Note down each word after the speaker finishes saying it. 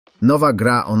Nowa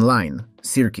gra online,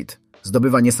 Circuit,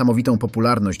 zdobywa niesamowitą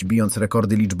popularność, bijąc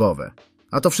rekordy liczbowe.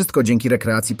 A to wszystko dzięki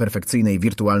rekreacji perfekcyjnej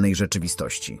wirtualnej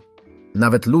rzeczywistości.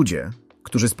 Nawet ludzie,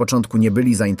 którzy z początku nie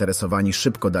byli zainteresowani,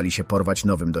 szybko dali się porwać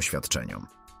nowym doświadczeniom.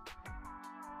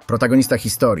 Protagonista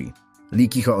historii, Lee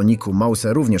Kiho-oniku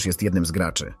Mose, również jest jednym z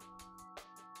graczy.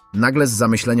 Nagle z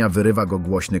zamyślenia wyrywa go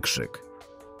głośny krzyk.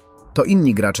 To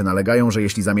inni gracze nalegają, że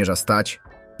jeśli zamierza stać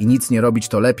i nic nie robić,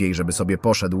 to lepiej, żeby sobie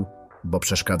poszedł, bo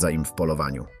przeszkadza im w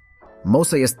polowaniu.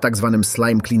 Mose jest tak zwanym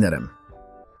slime cleanerem.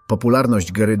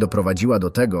 Popularność gry doprowadziła do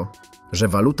tego, że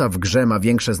waluta w grze ma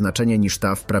większe znaczenie niż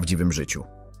ta w prawdziwym życiu.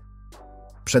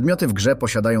 Przedmioty w grze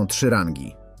posiadają 3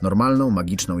 rangi – normalną,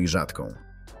 magiczną i rzadką.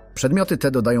 Przedmioty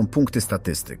te dodają punkty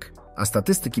statystyk, a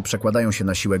statystyki przekładają się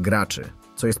na siłę graczy,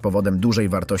 co jest powodem dużej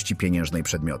wartości pieniężnej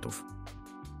przedmiotów.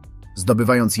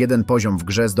 Zdobywając 1 poziom w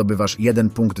grze, zdobywasz 1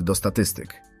 punkt do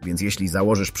statystyk, więc jeśli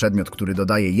założysz przedmiot, który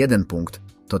dodaje 1 punkt,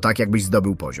 to tak jakbyś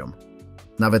zdobył poziom.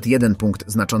 Nawet 1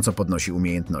 punkt znacząco podnosi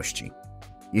umiejętności.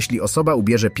 Jeśli osoba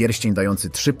ubierze pierścień dający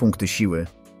 3 punkty siły,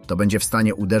 to będzie w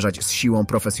stanie uderzać z siłą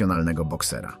profesjonalnego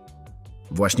boksera.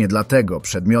 Właśnie dlatego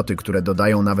przedmioty, które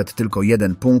dodają nawet tylko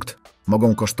 1 punkt,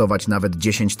 mogą kosztować nawet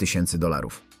 $10,000.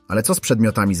 Ale co z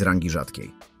przedmiotami z rangi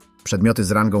rzadkiej? Przedmioty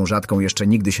z rangą rzadką jeszcze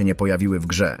nigdy się nie pojawiły w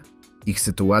grze. Ich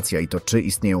sytuacja i to, czy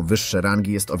istnieją wyższe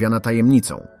rangi, jest owiana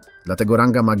tajemnicą. Dlatego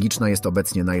ranga magiczna jest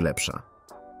obecnie najlepsza.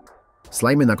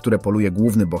 Slajmy, na które poluje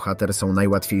główny bohater, są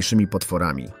najłatwiejszymi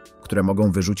potworami, które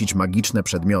mogą wyrzucić magiczne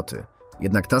przedmioty,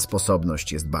 jednak ta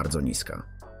sposobność jest bardzo niska.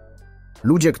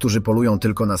 Ludzie, którzy polują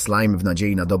tylko na slime w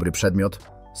nadziei na dobry przedmiot,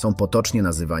 są potocznie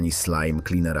nazywani slime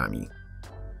cleanerami.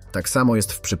 Tak samo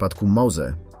jest w przypadku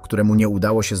Mose, któremu nie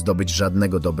udało się zdobyć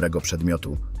żadnego dobrego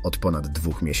przedmiotu od ponad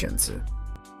 2 miesięcy.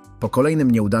 Po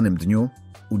kolejnym nieudanym dniu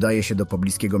udaje się do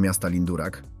pobliskiego miasta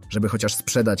Lindurak, żeby chociaż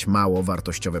sprzedać mało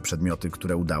wartościowe przedmioty,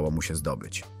 które udało mu się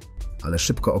zdobyć. Ale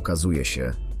szybko okazuje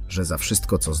się, że za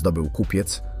wszystko, co zdobył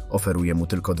kupiec, oferuje mu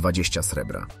tylko 20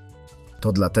 srebra.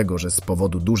 To dlatego, że z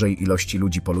powodu dużej ilości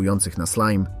ludzi polujących na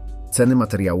slime, ceny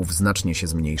materiałów znacznie się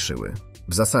zmniejszyły.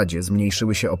 W zasadzie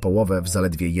zmniejszyły się o połowę w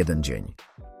zaledwie 1 dzień.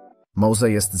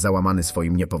 Mose jest załamany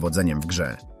swoim niepowodzeniem w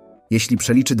grze. Jeśli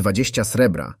przeliczy 20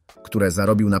 srebra, które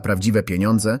zarobił na prawdziwe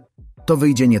pieniądze, to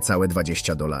wyjdzie niecałe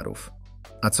 $20.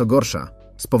 A co gorsza,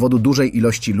 z powodu dużej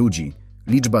ilości ludzi,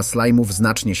 liczba slajmów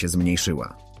znacznie się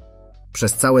zmniejszyła.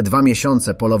 Przez całe 2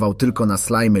 miesiące polował tylko na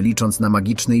slajmy, licząc na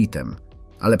magiczny item,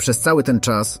 ale przez cały ten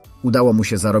czas udało mu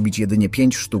się zarobić jedynie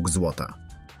 5 sztuk złota.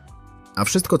 A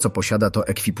wszystko, co posiada, to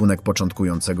ekwipunek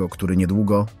początkującego, który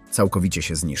niedługo całkowicie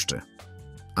się zniszczy.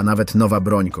 A nawet nowa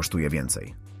broń kosztuje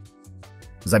więcej.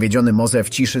 Zawiedziony Mose w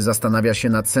ciszy zastanawia się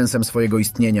nad sensem swojego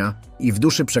istnienia i w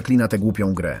duszy przeklina tę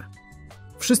głupią grę.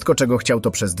 Wszystko, czego chciał,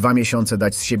 to przez 2 miesiące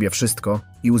dać z siebie wszystko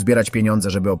i uzbierać pieniądze,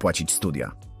 żeby opłacić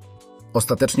studia.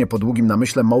 Ostatecznie po długim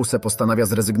namyśle Mose postanawia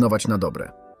zrezygnować na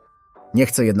dobre. Nie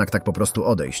chce jednak tak po prostu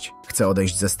odejść, chce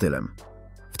odejść ze stylem.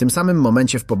 W tym samym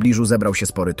momencie w pobliżu zebrał się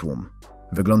spory tłum.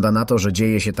 Wygląda na to, że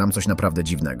dzieje się tam coś naprawdę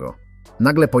dziwnego.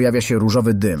 Nagle pojawia się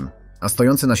różowy dym, a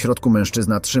stojący na środku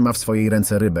mężczyzna trzyma w swojej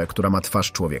ręce rybę, która ma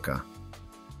twarz człowieka.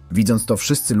 Widząc to,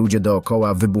 wszyscy ludzie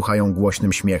dookoła wybuchają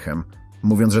głośnym śmiechem,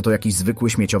 mówiąc, że to jakiś zwykły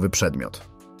śmieciowy przedmiot.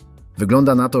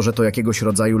 Wygląda na to, że to jakiegoś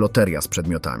rodzaju loteria z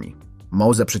przedmiotami.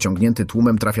 Mose, przyciągnięty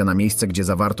tłumem, trafia na miejsce, gdzie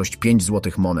za wartość 5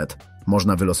 złotych monet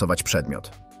można wylosować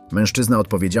przedmiot. Mężczyzna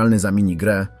odpowiedzialny za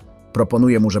minigrę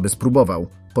proponuje mu, żeby spróbował,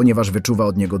 ponieważ wyczuwa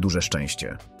od niego duże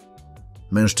szczęście.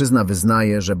 Mężczyzna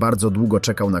wyznaje, że bardzo długo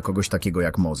czekał na kogoś takiego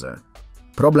jak Mose.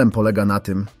 Problem polega na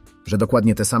tym, że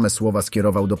dokładnie te same słowa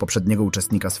skierował do poprzedniego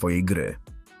uczestnika swojej gry.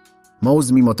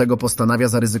 Mose mimo tego postanawia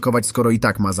zaryzykować, skoro i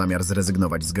tak ma zamiar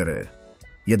zrezygnować z gry.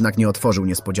 Jednak nie otworzył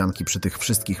niespodzianki przy tych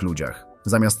wszystkich ludziach.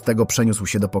 Zamiast tego przeniósł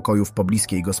się do pokoju w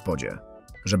pobliskiej gospodzie,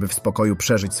 żeby w spokoju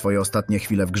przeżyć swoje ostatnie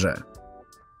chwile w grze.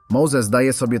 Mose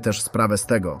zdaje sobie też sprawę z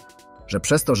tego, że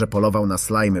przez to, że polował na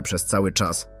slajmy przez cały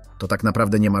czas, to tak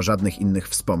naprawdę nie ma żadnych innych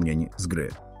wspomnień z gry.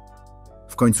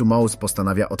 W końcu Mose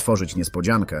postanawia otworzyć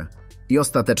niespodziankę i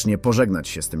ostatecznie pożegnać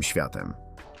się z tym światem.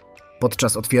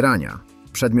 Podczas otwierania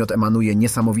przedmiot emanuje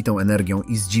niesamowitą energią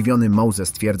i zdziwiony Mose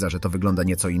stwierdza, że to wygląda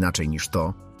nieco inaczej niż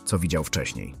to, co widział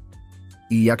wcześniej.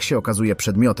 I jak się okazuje,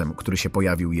 przedmiotem, który się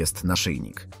pojawił, jest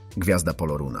naszyjnik, gwiazda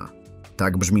Poloruna.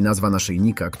 Tak brzmi nazwa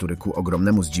naszyjnika, który ku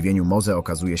ogromnemu zdziwieniu Mose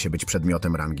okazuje się być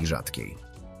przedmiotem rangi rzadkiej.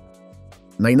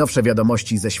 Najnowsze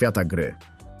wiadomości ze świata gry.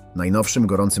 Najnowszym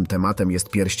gorącym tematem jest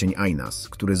pierścień Ainas,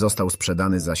 który został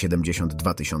sprzedany za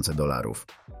 $72,000.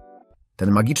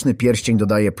 Ten magiczny pierścień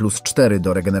dodaje +4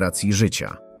 do regeneracji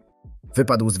życia.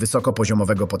 Wypadł z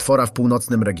wysokopoziomowego potwora w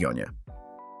północnym regionie.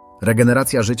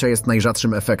 Regeneracja życia jest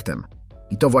najrzadszym efektem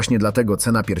I to właśnie dlatego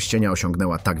cena pierścienia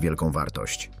osiągnęła tak wielką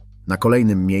wartość. Na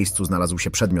kolejnym miejscu znalazł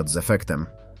się przedmiot z efektem,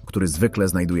 który zwykle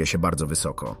znajduje się bardzo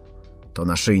wysoko. To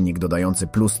naszyjnik dodający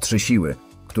 +3 siły,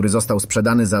 który został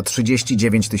sprzedany za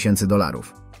 $39,000.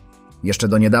 Jeszcze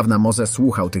do niedawna Mose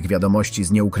słuchał tych wiadomości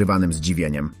z nieukrywanym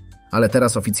zdziwieniem, ale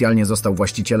teraz oficjalnie został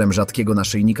właścicielem rzadkiego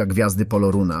naszyjnika gwiazdy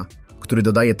Poloruna, który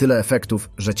dodaje tyle efektów,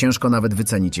 że ciężko nawet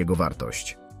wycenić jego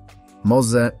wartość.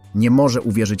 Mose nie może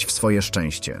uwierzyć w swoje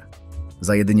szczęście.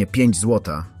 Za jedynie 5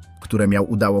 złota, które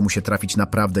udało mu się trafić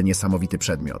naprawdę niesamowity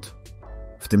przedmiot.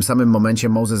 W tym samym momencie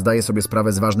Mose zdaje sobie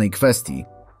sprawę z ważnej kwestii,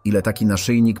 ile taki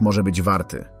naszyjnik może być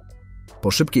warty.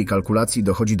 Po szybkiej kalkulacji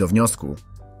dochodzi do wniosku,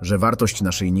 że wartość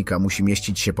naszyjnika musi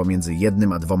mieścić się pomiędzy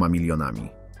 1 a 2 milionami.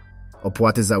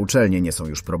 Opłaty za uczelnię nie są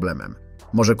już problemem.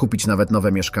 Może kupić nawet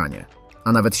nowe mieszkanie,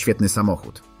 a nawet świetny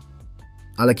samochód.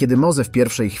 Ale kiedy Mose w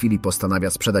pierwszej chwili postanawia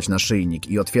sprzedać naszyjnik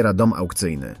i otwiera dom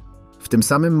aukcyjny, w tym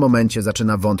samym momencie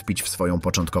zaczyna wątpić w swoją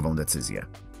początkową decyzję.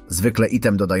 Zwykle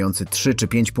item dodający 3 czy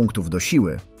 5 punktów do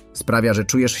siły sprawia, że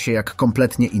czujesz się jak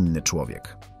kompletnie inny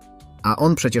człowiek. A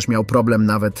on przecież miał problem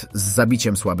nawet z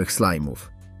zabiciem słabych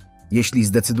slajmów. Jeśli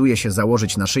zdecyduje się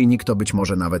założyć naszyjnik, to być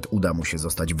może nawet uda mu się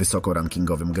zostać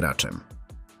wysokorankingowym graczem.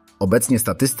 Obecnie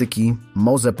statystyki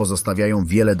Mose pozostawiają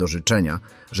wiele do życzenia,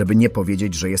 żeby nie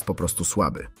powiedzieć, że jest po prostu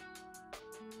słaby.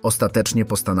 Ostatecznie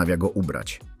postanawia go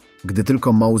ubrać. Gdy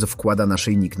tylko Mose wkłada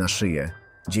naszyjnik na szyję,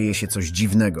 dzieje się coś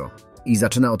dziwnego i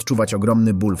zaczyna odczuwać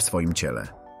ogromny ból w swoim ciele.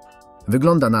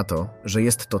 Wygląda na to, że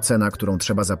jest to cena, którą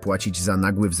trzeba zapłacić za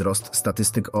nagły wzrost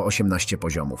statystyk o 18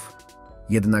 poziomów.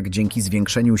 Jednak dzięki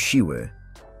zwiększeniu siły,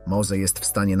 Mose jest w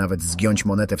stanie nawet zgiąć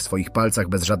monetę w swoich palcach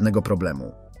bez żadnego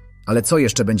problemu. Ale co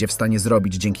jeszcze będzie w stanie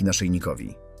zrobić dzięki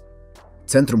naszyjnikowi?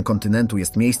 Centrum kontynentu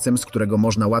jest miejscem, z którego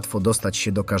można łatwo dostać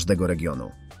się do każdego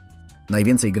regionu.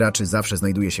 Najwięcej graczy zawsze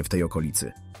znajduje się w tej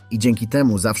okolicy i dzięki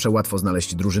temu zawsze łatwo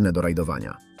znaleźć drużynę do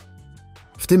rajdowania.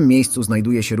 W tym miejscu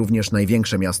znajduje się również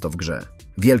największe miasto w grze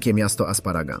 – wielkie miasto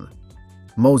Asparagan.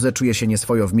 Mose czuje się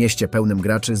nieswojo w mieście pełnym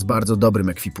graczy z bardzo dobrym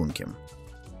ekwipunkiem.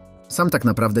 Sam tak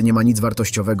naprawdę nie ma nic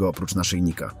wartościowego oprócz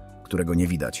naszyjnika, którego nie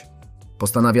widać.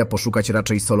 Postanawia poszukać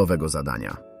raczej solowego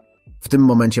zadania. W tym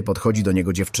momencie podchodzi do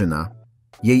niego dziewczyna.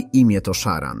 Jej imię to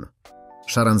Sharan.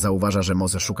 Sharan zauważa, że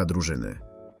Mose szuka drużyny.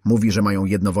 Mówi, że mają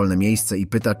jedno wolne miejsce i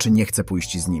pyta, czy nie chce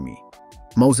pójść z nimi.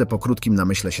 Mose po krótkim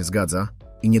namyśle się zgadza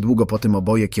i niedługo po tym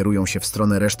oboje kierują się w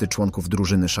stronę reszty członków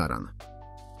drużyny Sharan.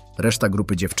 Reszta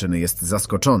grupy dziewczyny jest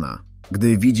zaskoczona,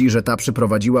 gdy widzi, że ta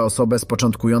przyprowadziła osobę z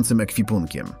początkującym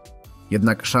ekwipunkiem.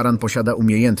 Jednak Sharan posiada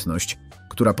umiejętność,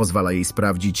 która pozwala jej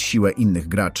sprawdzić siłę innych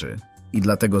graczy i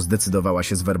dlatego zdecydowała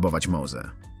się zwerbować Mose.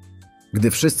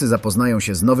 Gdy wszyscy zapoznają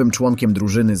się z nowym członkiem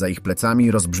drużyny za ich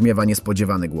plecami, rozbrzmiewa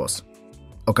niespodziewany głos.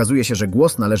 Okazuje się, że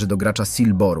głos należy do gracza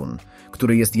Silborun,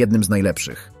 który jest jednym z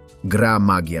najlepszych. Gra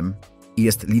magiem i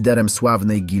jest liderem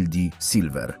sławnej gildii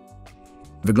Silver.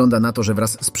 Wygląda na to, że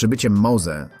wraz z przybyciem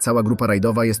Mose cała grupa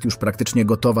rajdowa jest już praktycznie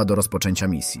gotowa do rozpoczęcia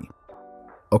misji.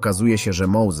 Okazuje się, że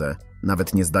Mose,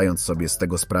 nawet nie zdając sobie z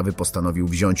tego sprawy, postanowił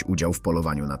wziąć udział w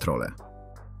polowaniu na trolle.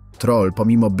 Troll,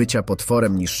 pomimo bycia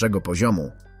potworem niższego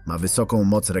poziomu, ma wysoką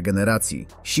moc regeneracji,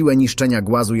 siłę niszczenia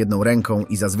głazu jedną ręką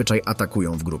i zazwyczaj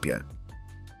atakują w grupie.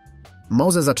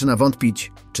 Mose zaczyna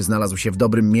wątpić, czy znalazł się w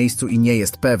dobrym miejscu i nie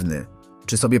jest pewny,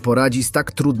 czy sobie poradzi z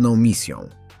tak trudną misją.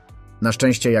 Na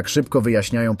szczęście, jak szybko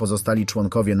wyjaśniają pozostali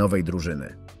członkowie nowej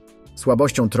drużyny.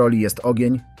 Słabością trolli jest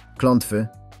ogień, klątwy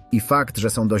i fakt, że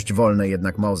są dość wolne,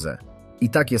 jednak Mose i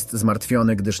tak jest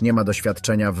zmartwiony, gdyż nie ma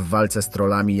doświadczenia w walce z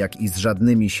trollami, jak i z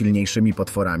żadnymi silniejszymi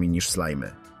potworami niż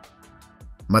slajmy.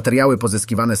 Materiały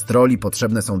pozyskiwane z trolli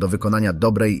potrzebne są do wykonania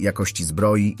dobrej jakości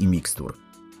zbroi i mikstur.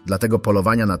 Dlatego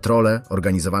polowania na trolle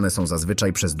organizowane są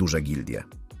zazwyczaj przez duże gildie.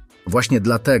 Właśnie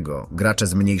dlatego gracze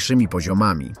z mniejszymi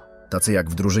poziomami, tacy jak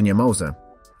w drużynie Mose,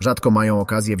 rzadko mają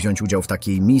okazję wziąć udział w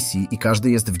takiej misji i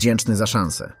każdy jest wdzięczny za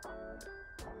szansę.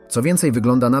 Co więcej,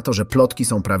 wygląda na to, że plotki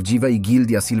są prawdziwe i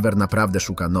gildia Silver naprawdę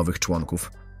szuka nowych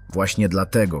członków. Właśnie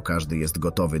dlatego każdy jest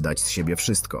gotowy dać z siebie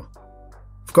wszystko.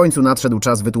 W końcu nadszedł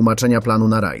czas wytłumaczenia planu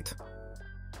na rajd.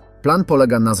 Plan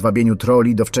polega na zwabieniu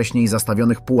trolli do wcześniej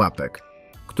zastawionych pułapek,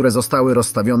 które zostały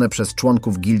rozstawione przez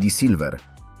członków gildii Silver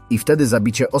i wtedy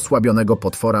zabicie osłabionego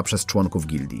potwora przez członków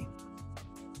gildii.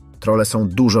 Trolle są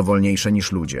dużo wolniejsze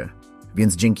niż ludzie,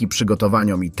 więc dzięki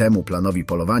przygotowaniom i temu planowi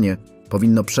polowanie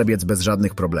powinno przebiec bez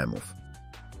żadnych problemów.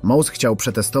 Mose chciał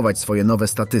przetestować swoje nowe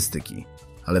statystyki,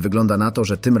 ale wygląda na to,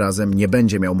 że tym razem nie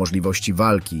będzie miał możliwości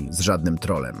walki z żadnym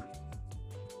trollem.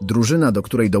 Drużyna, do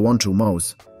której dołączył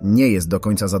Mose, nie jest do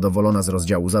końca zadowolona z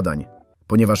rozdziału zadań,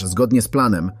 ponieważ zgodnie z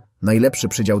planem najlepszy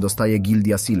przydział dostaje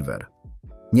gildia Silver.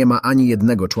 Nie ma ani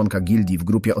jednego członka gildii w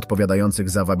grupie odpowiadających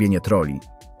za wabienie trolli.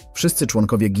 Wszyscy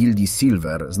członkowie gildii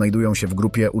Silver znajdują się w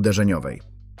grupie uderzeniowej.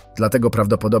 Dlatego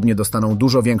prawdopodobnie dostaną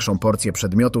dużo większą porcję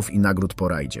przedmiotów i nagród po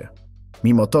rajdzie.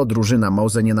 Mimo to drużyna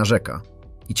Mose nie narzeka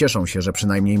i cieszą się, że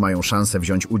przynajmniej mają szansę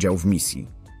wziąć udział w misji.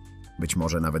 Być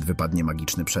może nawet wypadnie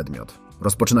magiczny przedmiot.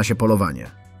 Rozpoczyna się polowanie.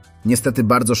 Niestety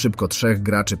bardzo szybko 3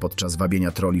 graczy podczas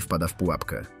wabienia trolli wpada w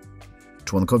pułapkę.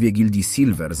 Członkowie gildii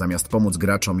Silver zamiast pomóc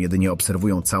graczom jedynie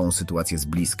obserwują całą sytuację z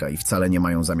bliska i wcale nie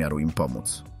mają zamiaru im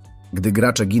pomóc. Gdy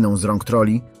gracze giną z rąk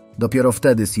trolli, dopiero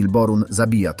wtedy Silborun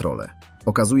zabija trolle.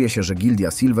 Okazuje się, że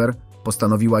gildia Silver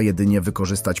postanowiła jedynie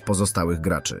wykorzystać pozostałych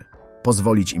graczy,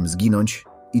 pozwolić im zginąć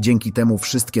i dzięki temu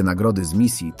wszystkie nagrody z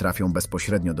misji trafią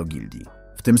bezpośrednio do gildii.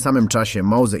 W tym samym czasie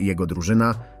Mose i jego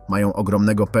drużyna mają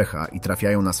ogromnego pecha i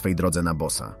trafiają na swej drodze na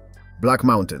bossa. Black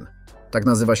Mountain, tak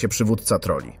nazywa się przywódca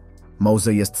trolli.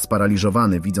 Mose jest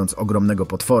sparaliżowany, widząc ogromnego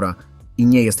potwora i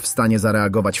nie jest w stanie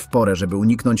zareagować w porę, żeby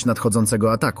uniknąć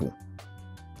nadchodzącego ataku.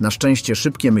 Na szczęście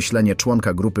szybkie myślenie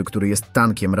członka grupy, który jest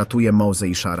tankiem, ratuje Mose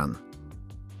i Sharan.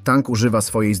 Tank używa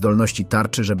swojej zdolności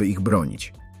tarczy, żeby ich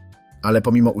bronić. Ale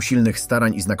pomimo usilnych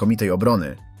starań i znakomitej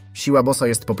obrony, siła bossa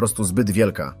jest po prostu zbyt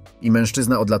wielka i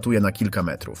mężczyzna odlatuje na kilka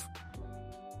metrów.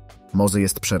 Mose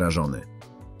jest przerażony.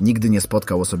 Nigdy nie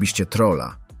spotkał osobiście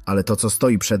trolla, ale to, co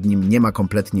stoi przed nim, nie ma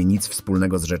kompletnie nic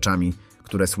wspólnego z rzeczami,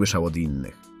 które słyszał od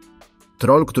innych.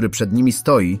 Troll, który przed nimi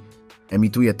stoi,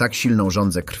 emituje tak silną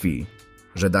żądzę krwi,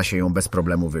 że da się ją bez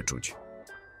problemu wyczuć.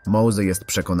 Mose jest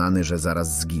przekonany, że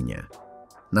zaraz zginie.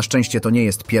 Na szczęście to nie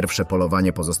jest pierwsze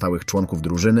polowanie pozostałych członków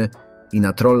drużyny i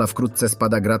na trolla wkrótce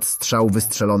spada grad strzał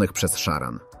wystrzelonych przez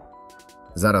Sharan.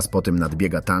 Zaraz po tym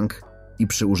nadbiega tank i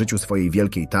przy użyciu swojej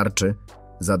wielkiej tarczy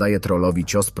zadaje trollowi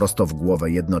cios prosto w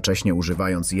głowę, jednocześnie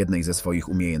używając jednej ze swoich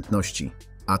umiejętności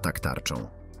 – atak tarczą.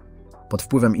 Pod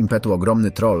wpływem impetu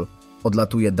ogromny troll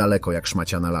odlatuje daleko jak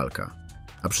szmaciana lalka.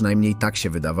 A przynajmniej tak się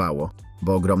wydawało,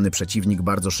 bo ogromny przeciwnik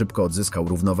bardzo szybko odzyskał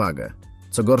równowagę.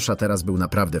 Co gorsza, teraz był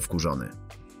naprawdę wkurzony.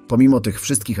 Pomimo tych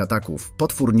wszystkich ataków,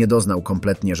 potwór nie doznał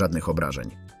kompletnie żadnych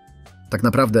obrażeń. Tak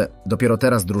naprawdę dopiero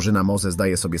teraz drużyna Mose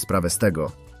zdaje sobie sprawę z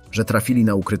tego, że trafili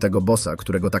na ukrytego bossa,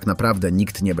 którego tak naprawdę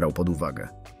nikt nie brał pod uwagę.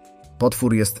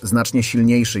 Potwór jest znacznie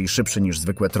silniejszy i szybszy niż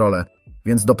zwykłe trolle,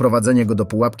 więc doprowadzenie go do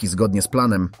pułapki zgodnie z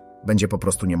planem będzie po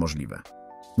prostu niemożliwe.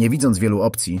 Nie widząc wielu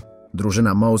opcji,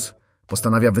 drużyna Mose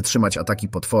postanawia wytrzymać ataki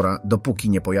potwora, dopóki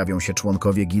nie pojawią się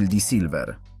członkowie gildii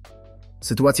Silver.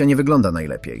 Sytuacja nie wygląda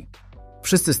najlepiej.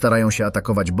 Wszyscy starają się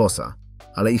atakować bossa,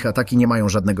 ale ich ataki nie mają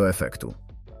żadnego efektu.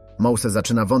 Mose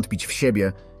zaczyna wątpić w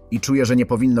siebie i czuje, że nie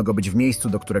powinno go być w miejscu,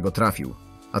 do którego trafił,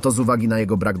 a to z uwagi na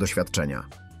jego brak doświadczenia.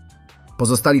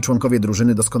 Pozostali członkowie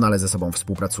drużyny doskonale ze sobą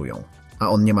współpracują, a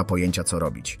on nie ma pojęcia, co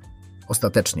robić.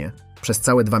 Ostatecznie, przez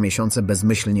całe 2 miesiące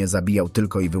bezmyślnie zabijał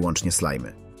tylko i wyłącznie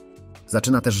slajmy.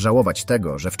 Zaczyna też żałować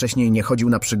tego, że wcześniej nie chodził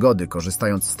na przygody,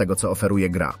 korzystając z tego, co oferuje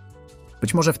gra.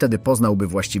 Być może wtedy poznałby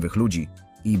właściwych ludzi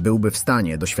i byłby w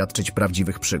stanie doświadczyć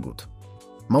prawdziwych przygód.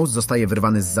 Mose zostaje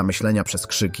wyrwany z zamyślenia przez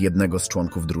krzyk jednego z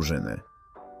członków drużyny.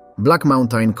 Black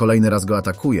Mountain kolejny raz go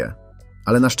atakuje,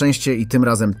 ale na szczęście i tym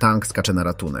razem tank skacze na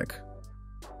ratunek.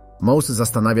 Mose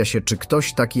zastanawia się, czy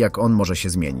ktoś taki jak on może się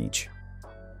zmienić.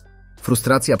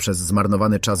 Frustracja przez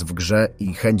zmarnowany czas w grze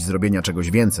i chęć zrobienia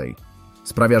czegoś więcej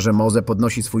sprawia, że Mose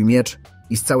podnosi swój miecz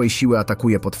i z całej siły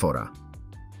atakuje potwora.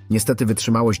 Niestety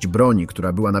wytrzymałość broni,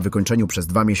 która była na wykończeniu przez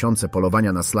 2 miesiące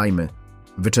polowania na slajmy,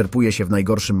 wyczerpuje się w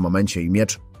najgorszym momencie i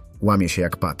miecz łamie się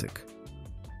jak patyk.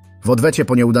 W odwecie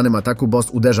po nieudanym ataku boss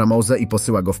uderza Mose i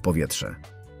posyła go w powietrze.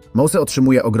 Mose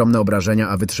otrzymuje ogromne obrażenia,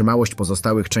 a wytrzymałość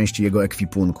pozostałych części jego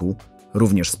ekwipunku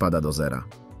również spada do zera.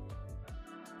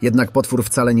 Jednak potwór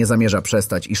wcale nie zamierza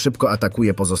przestać i szybko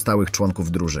atakuje pozostałych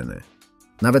członków drużyny.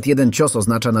 Nawet jeden cios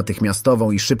oznacza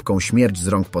natychmiastową i szybką śmierć z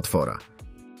rąk potwora.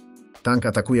 Tank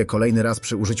atakuje kolejny raz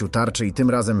przy użyciu tarczy i tym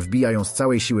razem wbija ją z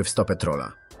całej siły w stopę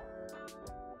trolla.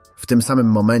 W tym samym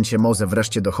momencie Mose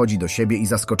wreszcie dochodzi do siebie i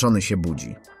zaskoczony się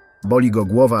budzi. Boli go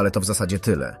głowa, ale to w zasadzie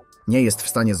tyle. Nie jest w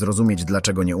stanie zrozumieć,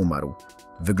 dlaczego nie umarł.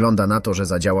 Wygląda na to, że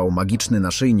zadziałał magiczny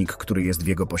naszyjnik, który jest w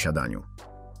jego posiadaniu.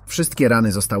 Wszystkie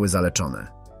rany zostały zaleczone.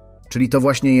 Czyli to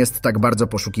właśnie jest tak bardzo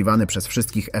poszukiwany przez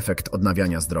wszystkich efekt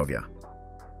odnawiania zdrowia.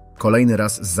 Kolejny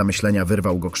raz z zamyślenia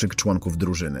wyrwał go krzyk członków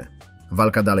drużyny.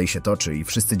 Walka dalej się toczy i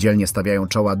wszyscy dzielnie stawiają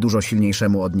czoła dużo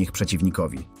silniejszemu od nich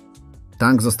przeciwnikowi.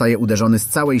 Tank zostaje uderzony z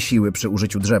całej siły przy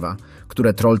użyciu drzewa,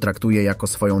 które troll traktuje jako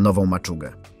swoją nową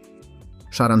maczugę.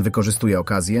 Sharan wykorzystuje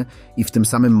okazję i w tym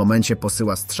samym momencie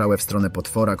posyła strzałę w stronę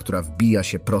potwora, która wbija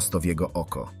się prosto w jego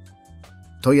oko.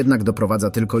 To jednak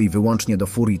doprowadza tylko i wyłącznie do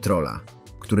furii trolla,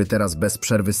 który teraz bez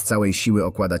przerwy z całej siły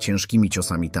okłada ciężkimi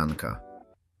ciosami tanka.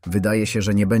 Wydaje się,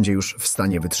 że nie będzie już w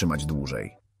stanie wytrzymać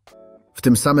dłużej. W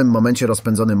tym samym momencie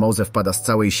rozpędzony Mose wpada z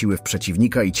całej siły w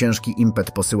przeciwnika i ciężki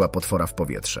impet posyła potwora w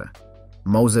powietrze.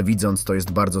 Mose, widząc to,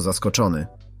 jest bardzo zaskoczony,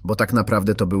 bo tak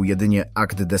naprawdę to był jedynie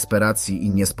akt desperacji i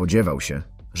nie spodziewał się,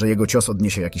 że jego cios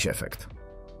odniesie jakiś efekt.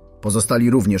 Pozostali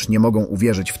również nie mogą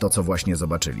uwierzyć w to, co właśnie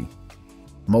zobaczyli.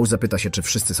 Mose pyta się, czy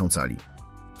wszyscy są cali.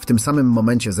 W tym samym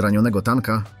momencie zranionego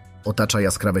tanka otacza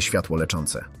jaskrawe światło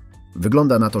leczące.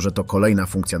 Wygląda na to, że to kolejna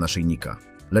funkcja naszyjnika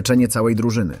 – leczenie całej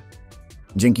drużyny.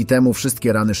 Dzięki temu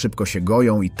wszystkie rany szybko się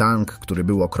goją i tank, który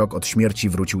był o krok od śmierci,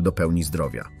 wrócił do pełni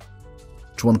zdrowia.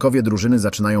 Członkowie drużyny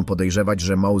zaczynają podejrzewać,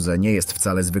 że Mose nie jest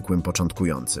wcale zwykłym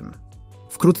początkującym.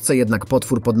 Wkrótce jednak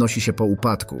potwór podnosi się po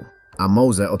upadku, a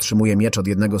Mose otrzymuje miecz od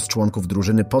jednego z członków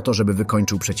drużyny po to, żeby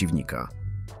wykończył przeciwnika.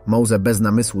 Mose bez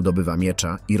namysłu dobywa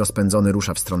miecza i rozpędzony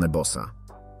rusza w stronę bossa.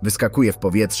 Wyskakuje w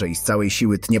powietrze i z całej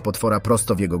siły tnie potwora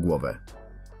prosto w jego głowę.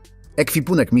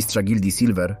 Ekwipunek mistrza gildii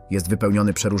Silver jest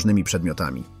wypełniony przeróżnymi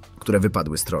przedmiotami, które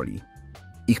wypadły z troli.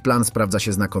 Ich plan sprawdza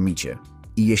się znakomicie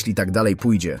i jeśli tak dalej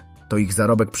pójdzie, to ich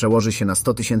zarobek przełoży się na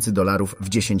 $100,000 w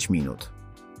 10 minut.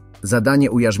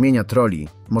 Zadanie ujarzmienia troli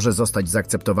może zostać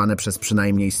zaakceptowane przez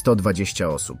przynajmniej 120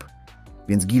 osób,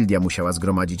 więc gildia musiała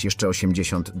zgromadzić jeszcze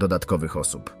 80 dodatkowych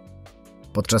osób.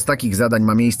 Podczas takich zadań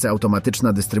ma miejsce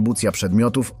automatyczna dystrybucja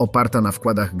przedmiotów oparta na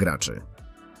wkładach graczy.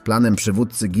 Planem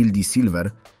przywódcy gildii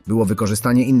Silver było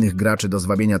wykorzystanie innych graczy do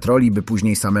zwabienia troli, by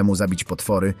później samemu zabić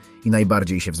potwory i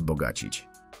najbardziej się wzbogacić.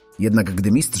 Jednak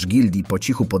gdy mistrz gildii po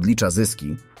cichu podlicza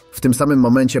zyski, w tym samym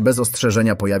momencie bez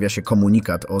ostrzeżenia pojawia się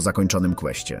komunikat o zakończonym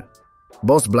questie.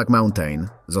 Boss Black Mountain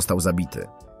został zabity.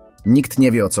 Nikt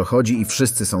nie wie, o co chodzi i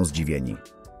wszyscy są zdziwieni.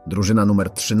 Drużyna numer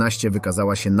 13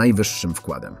 wykazała się najwyższym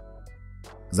wkładem.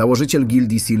 Założyciel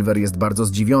gildii Silver jest bardzo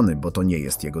zdziwiony, bo to nie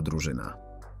jest jego drużyna.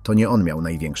 To nie on miał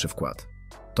największy wkład.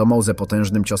 To Mose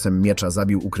potężnym ciosem miecza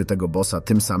zabił ukrytego bossa,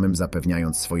 tym samym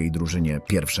zapewniając swojej drużynie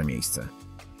pierwsze miejsce.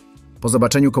 Po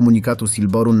zobaczeniu komunikatu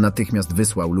Silborun natychmiast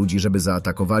wysłał ludzi, żeby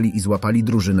zaatakowali i złapali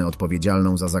drużynę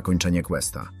odpowiedzialną za zakończenie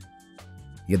questa.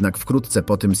 Jednak wkrótce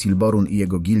po tym Silborun i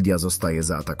jego gildia zostaje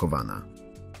zaatakowana.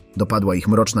 Dopadła ich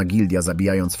mroczna gildia,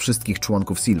 zabijając wszystkich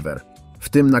członków Silver, w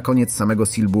tym na koniec samego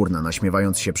Silburna,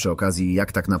 naśmiewając się przy okazji,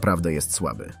 jak tak naprawdę jest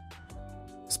słaby.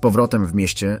 Z powrotem w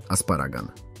mieście Asparagan.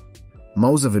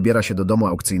 Mose wybiera się do domu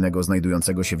aukcyjnego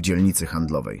znajdującego się w dzielnicy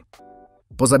handlowej.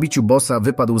 Po zabiciu bossa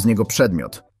wypadł z niego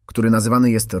przedmiot, który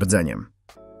nazywany jest rdzeniem.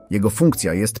 Jego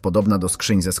funkcja jest podobna do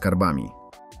skrzyń ze skarbami.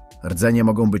 Rdzenie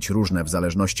mogą być różne w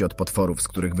zależności od potworów, z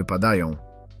których wypadają.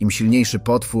 Im silniejszy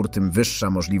potwór, tym wyższa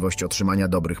możliwość otrzymania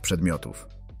dobrych przedmiotów.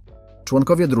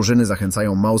 Członkowie drużyny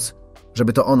zachęcają Mose,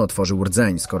 żeby to on otworzył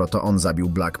rdzeń, skoro to on zabił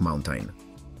Black Mountain.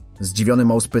 Zdziwiony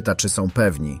Mose pyta, czy są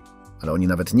pewni, ale oni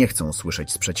nawet nie chcą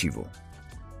słyszeć sprzeciwu.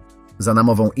 Za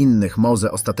namową innych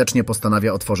Mose ostatecznie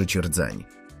postanawia otworzyć rdzeń.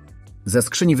 Ze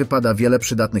skrzyni wypada wiele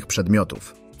przydatnych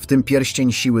przedmiotów, w tym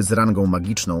pierścień siły z rangą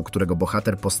magiczną, którego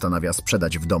bohater postanawia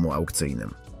sprzedać w domu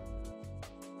aukcyjnym.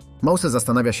 Mose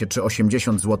zastanawia się, czy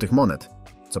 80 złotych monet,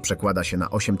 co przekłada się na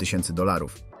 $8,000,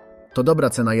 to dobra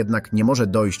cena, jednak nie może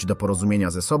dojść do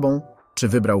porozumienia ze sobą, czy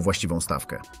wybrał właściwą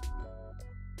stawkę.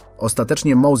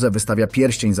 Ostatecznie Mose wystawia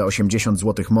pierścień za 80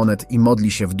 złotych monet i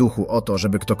modli się w duchu o to,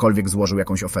 żeby ktokolwiek złożył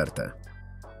jakąś ofertę.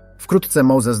 Wkrótce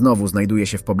Mose znowu znajduje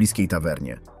się w pobliskiej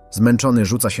tawernie. Zmęczony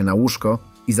rzuca się na łóżko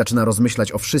i zaczyna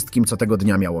rozmyślać o wszystkim, co tego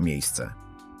dnia miało miejsce.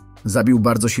 Zabił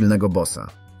bardzo silnego bossa,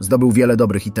 zdobył wiele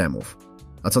dobrych itemów,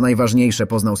 a co najważniejsze,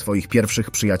 poznał swoich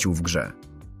pierwszych przyjaciół w grze.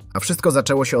 A wszystko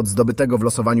zaczęło się od zdobytego w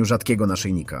losowaniu rzadkiego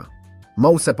naszyjnika.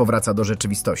 Mose powraca do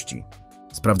rzeczywistości.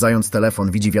 Sprawdzając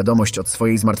telefon, widzi wiadomość od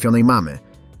swojej zmartwionej mamy,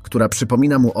 która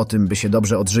przypomina mu o tym, by się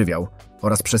dobrze odżywiał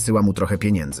oraz przesyła mu trochę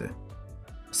pieniędzy.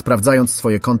 Sprawdzając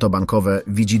swoje konto bankowe,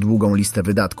 widzi długą listę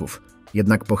wydatków,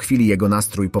 jednak po chwili jego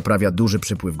nastrój poprawia duży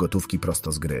przypływ gotówki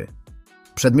prosto z gry.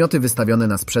 Przedmioty wystawione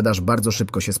na sprzedaż bardzo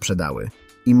szybko się sprzedały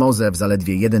i Mose w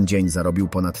zaledwie jeden dzień zarobił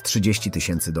ponad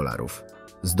 $30,000.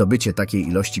 Zdobycie takiej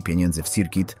ilości pieniędzy w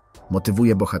circuit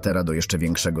motywuje bohatera do jeszcze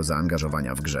większego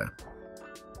zaangażowania w grze.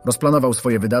 Rozplanował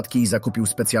swoje wydatki i zakupił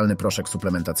specjalny proszek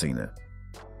suplementacyjny.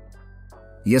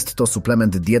 Jest to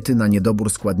suplement diety na niedobór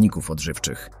składników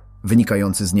odżywczych,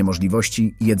 wynikający z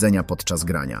niemożliwości jedzenia podczas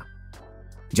grania.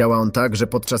 Działa on tak, że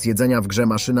podczas jedzenia w grze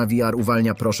maszyna VR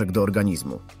uwalnia proszek do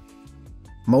organizmu.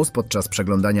 Mose podczas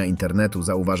przeglądania internetu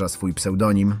zauważa swój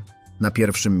pseudonim na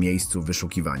pierwszym miejscu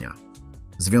wyszukiwania.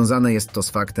 Związane jest to z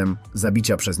faktem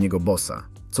zabicia przez niego bossa.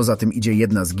 Co za tym idzie,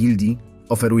 jedna z gildii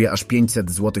oferuje aż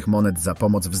 500 złotych monet za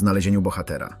pomoc w znalezieniu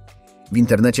bohatera. W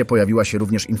internecie pojawiła się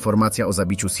również informacja o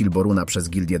zabiciu Silboruna przez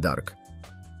gildię Dark.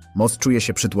 Mose czuje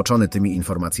się przytłoczony tymi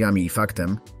informacjami i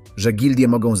faktem, że gildie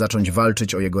mogą zacząć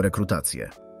walczyć o jego rekrutację.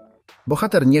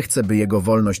 Bohater nie chce, by jego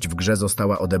wolność w grze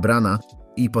została odebrana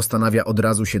i postanawia od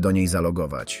razu się do niej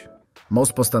zalogować.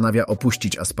 Mose postanawia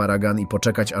opuścić Asparagan i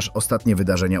poczekać, aż ostatnie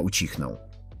wydarzenia ucichną.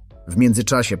 W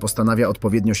międzyczasie postanawia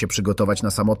odpowiednio się przygotować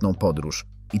na samotną podróż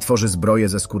i tworzy zbroję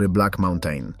ze skóry Black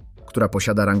Mountain, która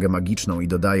posiada rangę magiczną i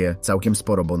dodaje całkiem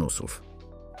sporo bonusów.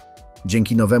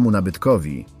 Dzięki nowemu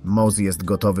nabytkowi Mose jest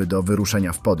gotowy do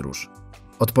wyruszenia w podróż.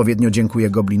 Odpowiednio dziękuję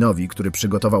goblinowi, który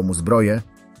przygotował mu zbroję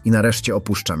i nareszcie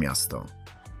opuszcza miasto.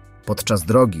 Podczas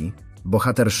drogi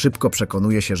bohater szybko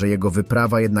przekonuje się, że jego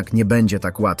wyprawa jednak nie będzie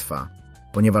tak łatwa,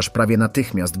 ponieważ prawie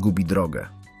natychmiast gubi drogę.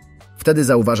 Wtedy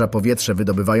zauważa powietrze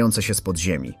wydobywające się spod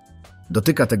ziemi.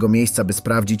 Dotyka tego miejsca, by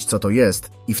sprawdzić, co to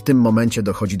jest, i w tym momencie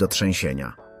dochodzi do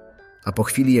trzęsienia. A po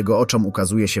chwili jego oczom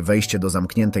ukazuje się wejście do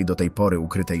zamkniętej do tej pory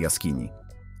ukrytej jaskini.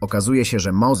 Okazuje się,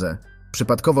 że Mose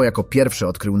przypadkowo jako pierwszy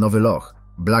odkrył nowy loch,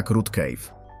 Black Root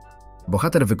Cave.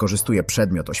 Bohater wykorzystuje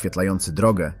przedmiot oświetlający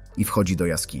drogę i wchodzi do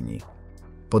jaskini.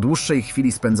 Po dłuższej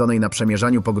chwili spędzonej na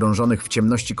przemierzaniu pogrążonych w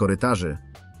ciemności korytarzy,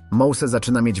 Mose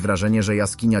zaczyna mieć wrażenie, że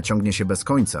jaskinia ciągnie się bez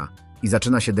końca i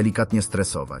zaczyna się delikatnie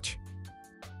stresować.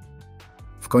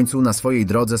 W końcu na swojej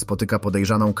drodze spotyka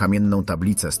podejrzaną kamienną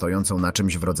tablicę stojącą na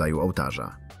czymś w rodzaju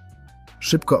ołtarza.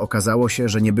 Szybko okazało się,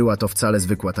 że nie była to wcale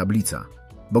zwykła tablica,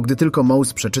 bo gdy tylko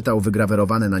Mose przeczytał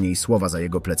wygrawerowane na niej słowa za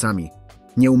jego plecami,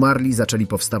 nieumarli zaczęli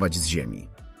powstawać z ziemi.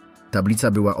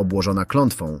 Tablica była obłożona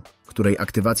klątwą, której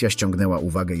aktywacja ściągnęła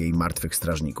uwagę jej martwych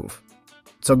strażników.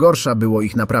 Co gorsza, było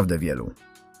ich naprawdę wielu.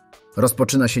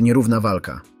 Rozpoczyna się nierówna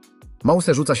walka.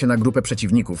 Mose rzuca się na grupę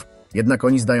przeciwników, jednak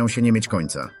oni zdają się nie mieć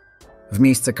końca. W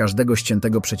miejsce każdego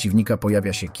ściętego przeciwnika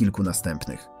pojawia się kilku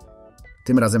następnych.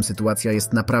 Tym razem sytuacja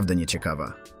jest naprawdę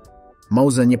nieciekawa.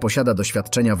 Mose nie posiada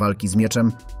doświadczenia walki z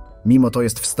mieczem, mimo to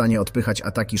jest w stanie odpychać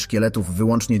ataki szkieletów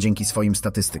wyłącznie dzięki swoim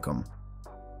statystykom.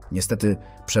 Niestety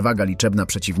przewaga liczebna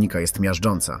przeciwnika jest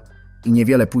miażdżąca i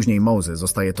niewiele później Mose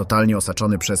zostaje totalnie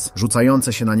osaczony przez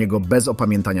rzucające się na niego bez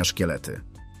opamiętania szkielety.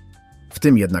 W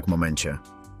tym jednak momencie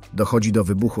dochodzi do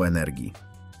wybuchu energii.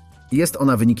 Jest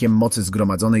ona wynikiem mocy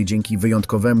zgromadzonej dzięki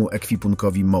wyjątkowemu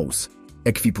ekwipunkowi Mose,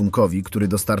 ekwipunkowi, który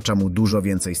dostarcza mu dużo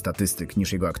więcej statystyk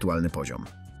niż jego aktualny poziom.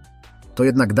 To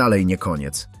jednak dalej nie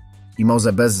koniec i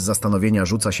Mose bez zastanowienia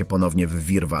rzuca się ponownie w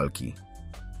wir walki.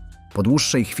 Po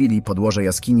dłuższej chwili podłoże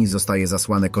jaskini zostaje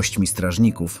zasłane kośćmi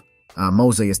strażników, a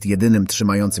Mose jest jedynym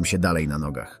trzymającym się dalej na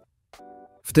nogach.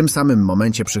 W tym samym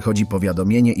momencie przychodzi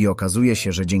powiadomienie i okazuje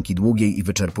się, że dzięki długiej i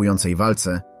wyczerpującej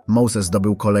walce Mose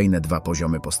zdobył kolejne 2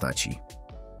 poziomy postaci.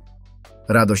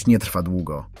 Radość nie trwa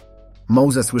długo.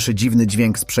 Mose słyszy dziwny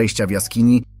dźwięk z przejścia w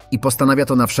jaskini i postanawia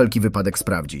to na wszelki wypadek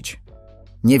sprawdzić.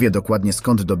 Nie wie dokładnie,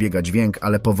 skąd dobiega dźwięk,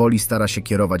 ale powoli stara się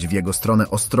kierować w jego stronę,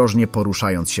 ostrożnie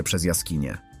poruszając się przez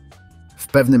jaskinię. W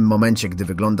pewnym momencie, gdy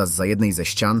wygląda zza jednej ze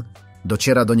ścian,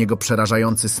 dociera do niego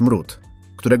przerażający smród,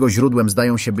 którego źródłem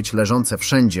zdają się być leżące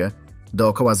wszędzie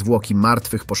dookoła zwłoki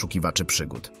martwych poszukiwaczy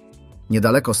przygód.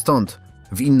 Niedaleko stąd,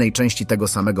 w innej części tego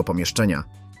samego pomieszczenia,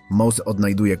 Mose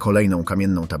odnajduje kolejną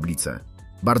kamienną tablicę,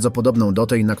 bardzo podobną do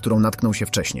tej, na którą natknął się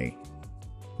wcześniej.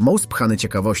 Mose, pchany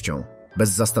ciekawością, bez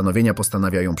zastanowienia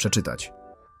postanawia ją przeczytać.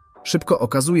 Szybko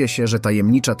okazuje się, że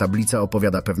tajemnicza tablica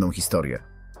opowiada pewną historię.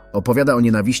 Opowiada o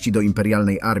nienawiści do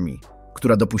imperialnej armii,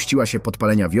 która dopuściła się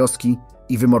podpalenia wioski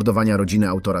i wymordowania rodziny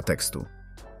autora tekstu.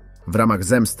 W ramach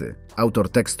zemsty autor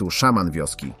tekstu, szaman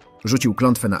wioski, rzucił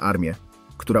klątwę na armię,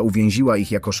 która uwięziła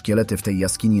ich jako szkielety w tej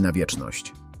jaskini na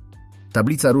wieczność.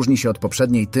 Tablica różni się od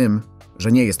poprzedniej tym,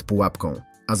 że nie jest pułapką,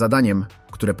 a zadaniem,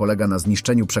 które polega na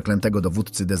zniszczeniu przeklętego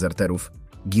dowódcy dezerterów,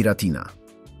 Giratina,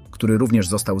 który również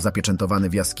został zapieczętowany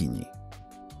w jaskini.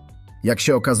 Jak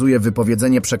się okazuje,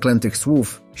 wypowiedzenie przeklętych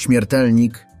słów,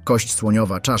 śmiertelnik, kość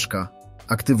słoniowa, czaszka,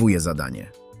 aktywuje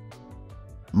zadanie.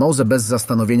 Mose bez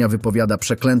zastanowienia wypowiada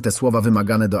przeklęte słowa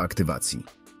wymagane do aktywacji.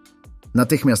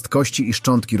 Natychmiast kości i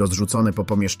szczątki rozrzucone po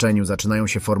pomieszczeniu zaczynają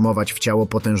się formować w ciało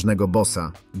potężnego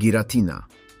bossa, Giratina.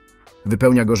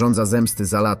 Wypełnia go żądza zemsty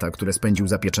za lata, które spędził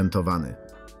zapieczętowany.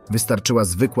 Wystarczyła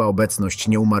zwykła obecność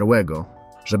nieumarłego,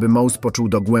 żeby Mose poczuł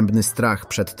dogłębny strach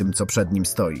przed tym, co przed nim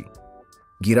stoi.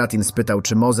 Giratin spytał,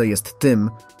 czy Mose jest tym,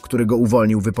 który go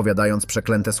uwolnił, wypowiadając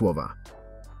przeklęte słowa.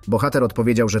 Bohater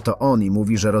odpowiedział, że to on i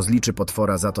mówi, że rozliczy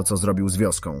potwora za to, co zrobił z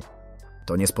wioską.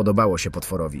 To nie spodobało się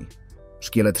potworowi.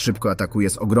 Szkielet szybko atakuje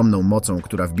z ogromną mocą,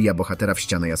 która wbija bohatera w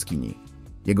ścianę jaskini.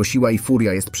 Jego siła i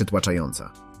furia jest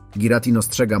przytłaczająca. Giratin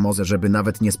ostrzega Mose, żeby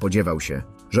nawet nie spodziewał się,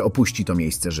 że opuści to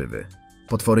miejsce żywy.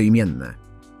 Potwory imienne.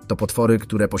 To potwory,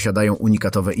 które posiadają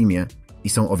unikatowe imię i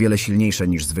są o wiele silniejsze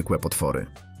niż zwykłe potwory.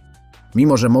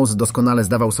 Mimo że Mose doskonale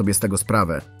zdawał sobie z tego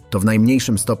sprawę, to w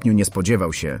najmniejszym stopniu nie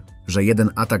spodziewał się, że jeden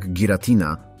atak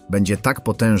Giratina będzie tak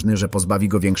potężny, że pozbawi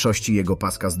go większości jego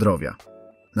paska zdrowia.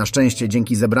 Na szczęście,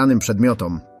 dzięki zebranym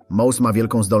przedmiotom, Mose ma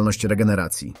wielką zdolność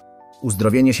regeneracji.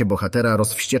 Uzdrowienie się bohatera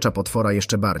rozwściecza potwora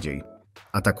jeszcze bardziej.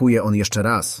 Atakuje on jeszcze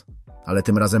raz, ale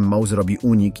tym razem Mose robi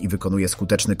unik i wykonuje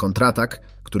skuteczny kontratak,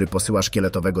 który posyła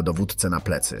szkieletowego dowódcę na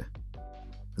plecy.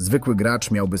 Zwykły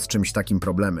gracz miałby z czymś takim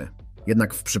problemy.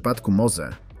 Jednak w przypadku Mose,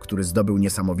 który zdobył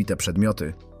niesamowite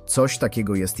przedmioty, coś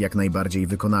takiego jest jak najbardziej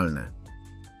wykonalne.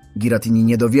 Giratini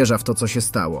nie dowierza w to, co się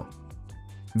stało.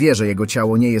 Wie, że jego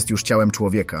ciało nie jest już ciałem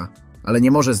człowieka, ale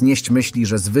nie może znieść myśli,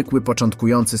 że zwykły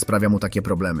początkujący sprawia mu takie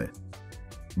problemy.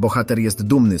 Bohater jest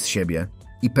dumny z siebie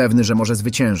i pewny, że może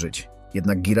zwyciężyć,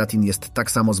 jednak Giratin jest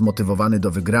tak samo zmotywowany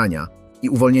do wygrania i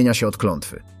uwolnienia się od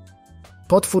klątwy.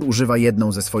 Potwór używa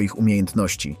jedną ze swoich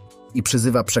umiejętności i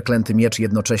przyzywa przeklęty miecz,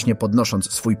 jednocześnie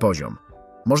podnosząc swój poziom.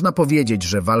 Można powiedzieć,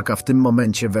 że walka w tym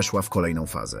momencie weszła w kolejną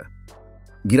fazę.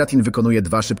 Giratin wykonuje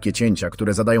 2 szybkie cięcia,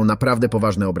 które zadają naprawdę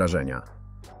poważne obrażenia.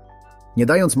 Nie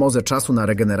dając Mose czasu na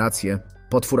regenerację,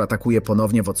 potwór atakuje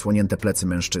ponownie w odsłonięte plecy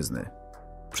mężczyzny.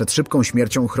 Przed szybką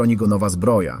śmiercią chroni go nowa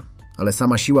zbroja, ale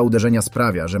sama siła uderzenia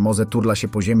sprawia, że Mose turla się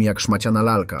po ziemi jak szmaciana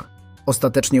lalka,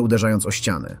 ostatecznie uderzając o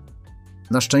ścianę.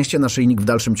 Na szczęście naszyjnik w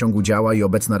dalszym ciągu działa i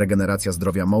obecna regeneracja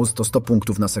zdrowia Mose to 100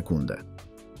 punktów na sekundę.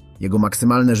 Jego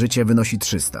maksymalne życie wynosi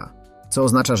 300, co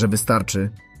oznacza, że wystarczy,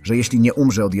 że jeśli nie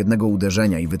umrze od jednego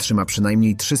uderzenia i wytrzyma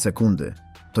przynajmniej 3 sekundy,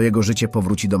 to jego życie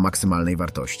powróci do maksymalnej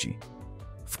wartości.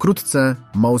 Wkrótce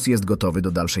Mose jest gotowy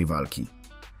do dalszej walki.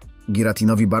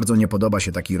 Giratinowi bardzo nie podoba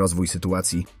się taki rozwój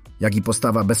sytuacji, jak i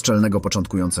postawa bezczelnego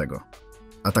początkującego.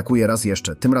 Atakuje raz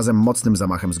jeszcze, tym razem mocnym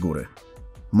zamachem z góry.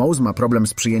 Mose ma problem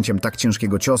z przyjęciem tak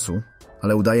ciężkiego ciosu,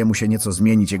 ale udaje mu się nieco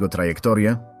zmienić jego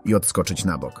trajektorię i odskoczyć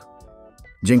na bok.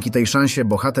 Dzięki tej szansie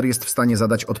bohater jest w stanie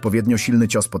zadać odpowiednio silny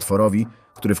cios potworowi,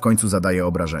 który w końcu zadaje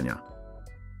obrażenia.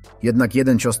 Jednak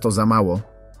jeden cios to za mało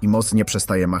i Mose nie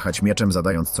przestaje machać mieczem,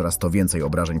 zadając coraz to więcej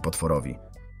obrażeń potworowi.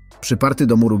 Przyparty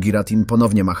do muru Giratin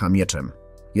ponownie macha mieczem,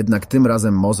 jednak tym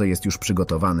razem Mose jest już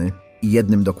przygotowany i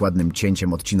jednym dokładnym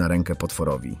cięciem odcina rękę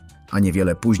potworowi, a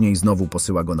niewiele później znowu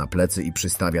posyła go na plecy i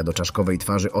przystawia do czaszkowej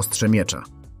twarzy ostrze miecza.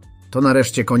 To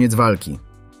nareszcie koniec walki.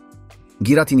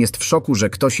 Giratin jest w szoku, że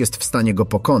ktoś jest w stanie go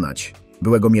pokonać,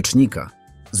 byłego miecznika,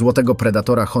 złotego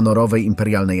predatora honorowej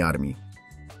imperialnej armii.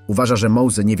 Uważa, że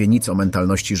Mose nie wie nic o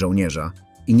mentalności żołnierza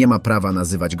i nie ma prawa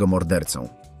nazywać go mordercą.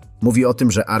 Mówi o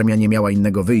tym, że armia nie miała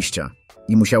innego wyjścia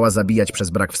i musiała zabijać przez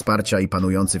brak wsparcia i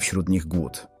panujący wśród nich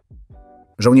głód.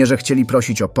 Żołnierze chcieli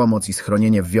prosić o pomoc i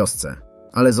schronienie w wiosce,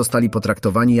 ale zostali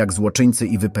potraktowani jak złoczyńcy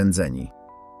i wypędzeni.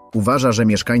 Uważa, że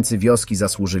mieszkańcy wioski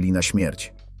zasłużyli na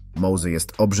śmierć. Mose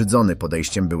jest obrzydzony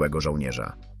podejściem byłego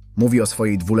żołnierza. Mówi o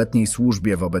swojej 2-letniej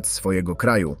służbie wobec swojego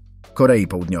kraju, Korei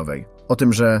Południowej, o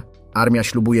tym, że armia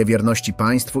ślubuje wierności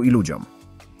państwu i ludziom.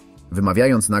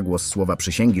 Wymawiając na głos słowa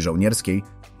przysięgi żołnierskiej,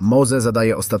 Mose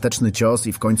zadaje ostateczny cios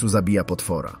i w końcu zabija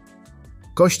potwora.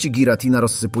 Kości Giratina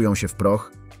rozsypują się w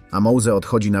proch, a Mose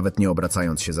odchodzi nawet nie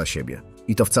obracając się za siebie.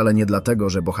 I to wcale nie dlatego,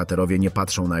 że bohaterowie nie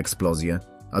patrzą na eksplozję,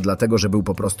 a dlatego, że był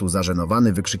po prostu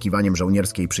zażenowany wykrzykiwaniem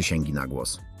żołnierskiej przysięgi na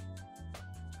głos.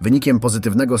 Wynikiem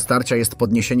pozytywnego starcia jest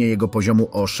podniesienie jego poziomu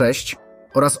o 6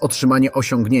 oraz otrzymanie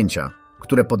osiągnięcia,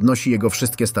 które podnosi jego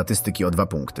wszystkie statystyki o 2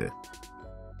 punkty.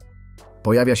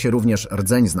 Pojawia się również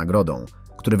rdzeń z nagrodą,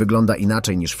 który wygląda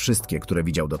inaczej niż wszystkie, które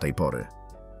widział do tej pory.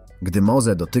 Gdy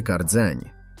Mose dotyka rdzeń,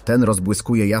 ten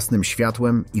rozbłyskuje jasnym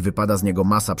światłem i wypada z niego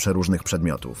masa przeróżnych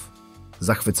przedmiotów.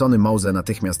 Zachwycony Mose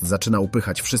natychmiast zaczyna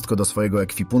upychać wszystko do swojego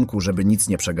ekwipunku, żeby nic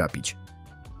nie przegapić.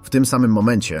 W tym samym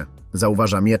momencie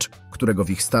zauważa miecz, którego w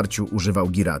ich starciu używał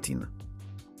Giratin.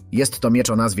 Jest to miecz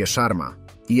o nazwie Sharma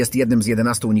i jest jednym z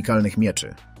 11 unikalnych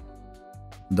mieczy.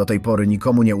 Do tej pory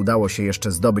nikomu nie udało się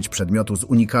jeszcze zdobyć przedmiotu z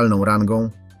unikalną rangą.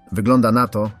 Wygląda na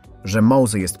to, że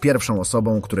Mose jest pierwszą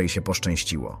osobą, której się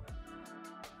poszczęściło.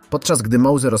 Podczas gdy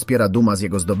Mose rozpiera duma z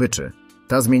jego zdobyczy,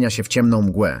 ta zmienia się w ciemną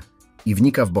mgłę i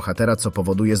wnika w bohatera, co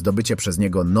powoduje zdobycie przez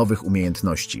niego nowych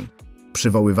umiejętności,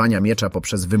 przywoływania miecza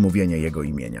poprzez wymówienie jego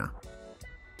imienia.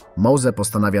 Mose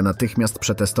postanawia natychmiast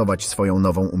przetestować swoją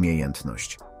nową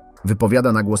umiejętność.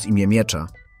 Wypowiada na głos imię miecza,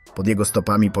 pod jego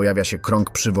stopami pojawia się krąg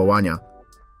przywołania,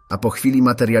 a po chwili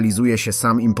materializuje się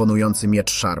sam imponujący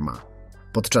miecz Sharma.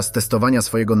 Podczas testowania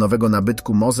swojego nowego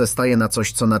nabytku Mose staje na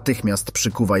coś, co natychmiast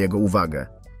przykuwa jego uwagę.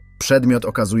 Przedmiot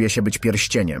okazuje się być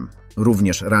pierścieniem,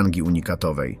 również rangi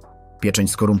unikatowej,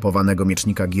 pieczęć skorumpowanego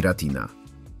miecznika Giratina.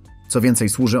 Co więcej,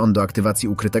 służy on do aktywacji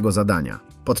ukrytego zadania.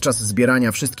 Podczas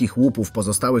zbierania wszystkich łupów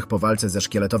pozostałych po walce ze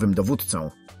szkieletowym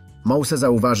dowódcą, Mose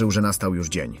zauważył, że nastał już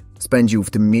dzień. Spędził w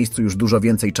tym miejscu już dużo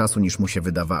więcej czasu, niż mu się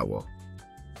wydawało.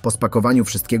 Po spakowaniu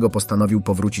wszystkiego postanowił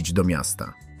powrócić do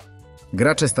miasta.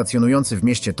 Gracze stacjonujący w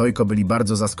mieście Tojko byli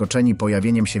bardzo zaskoczeni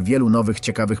pojawieniem się wielu nowych,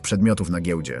 ciekawych przedmiotów na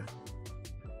giełdzie.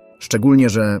 Szczególnie,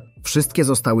 że wszystkie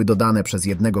zostały dodane przez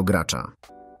jednego gracza.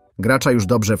 Gracza już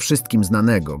dobrze wszystkim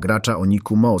znanego, gracza o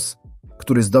niku Mose,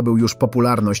 który zdobył już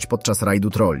popularność podczas rajdu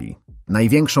trolli.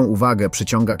 Największą uwagę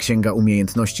przyciąga księga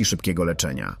umiejętności szybkiego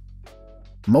leczenia.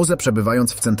 Mose,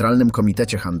 przebywając w Centralnym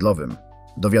Komitecie Handlowym,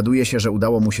 dowiaduje się, że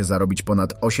udało mu się zarobić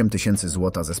ponad 8000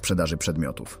 złota ze sprzedaży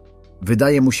przedmiotów.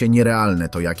 Wydaje mu się nierealne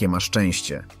to, jakie ma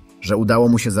szczęście, że udało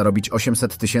mu się zarobić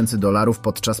 800 000 dolarów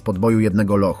podczas podboju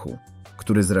jednego lochu,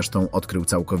 który zresztą odkrył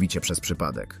całkowicie przez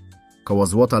przypadek. Koło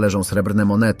złota leżą srebrne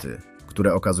monety,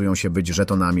 które okazują się być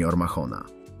żetonami Ormachona.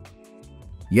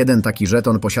 Jeden taki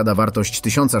żeton posiada wartość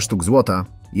 1000 sztuk złota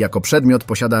i jako przedmiot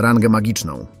posiada rangę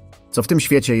magiczną, co w tym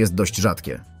świecie jest dość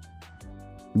rzadkie.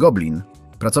 Goblin,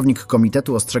 pracownik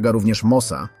komitetu, ostrzega również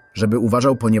Mosa, żeby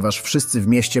uważał, ponieważ wszyscy w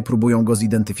mieście próbują go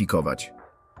zidentyfikować.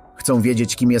 Chcą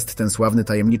wiedzieć, kim jest ten sławny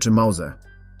tajemniczy Mose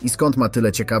i skąd ma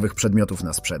tyle ciekawych przedmiotów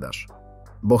na sprzedaż.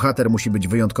 Bohater musi być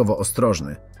wyjątkowo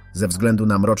ostrożny ze względu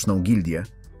na mroczną gildię,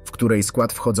 w której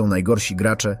skład wchodzą najgorsi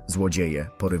gracze, złodzieje,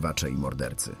 porywacze i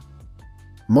mordercy.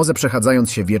 Mose,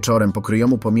 przechadzając się wieczorem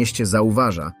pokryjomu po mieście,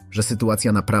 zauważa, że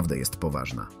sytuacja naprawdę jest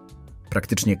poważna.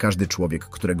 Praktycznie każdy człowiek,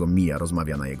 którego mija,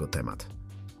 rozmawia na jego temat.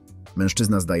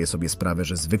 Mężczyzna zdaje sobie sprawę,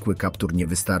 że zwykły kaptur nie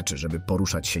wystarczy, żeby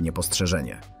poruszać się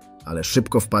niepostrzeżenie, ale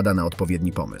szybko wpada na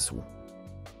odpowiedni pomysł.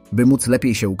 By móc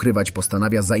lepiej się ukrywać,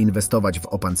 postanawia zainwestować w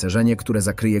opancerzenie, które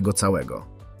zakryje go całego.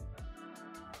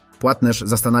 Płatnerz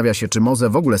zastanawia się, czy Mose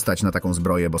w ogóle stać na taką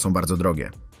zbroję, bo są bardzo drogie.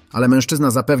 Ale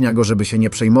mężczyzna zapewnia go, żeby się nie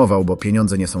przejmował, bo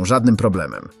pieniądze nie są żadnym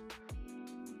problemem.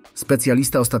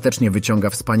 Specjalista ostatecznie wyciąga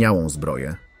wspaniałą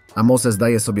zbroję, a Mose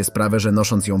zdaje sobie sprawę, że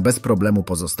nosząc ją bez problemu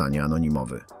pozostanie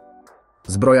anonimowy.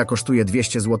 Zbroja kosztuje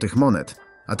 200 złotych monet,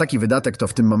 a taki wydatek to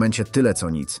w tym momencie tyle co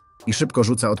nic i szybko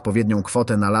rzuca odpowiednią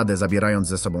kwotę na ladę, zabierając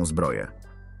ze sobą zbroję.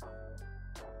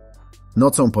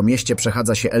 Nocą po mieście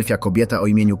przechadza się elfia kobieta o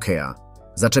imieniu Kea.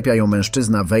 Zaczepia ją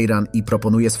mężczyzna Veyran i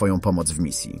proponuje swoją pomoc w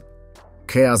misji.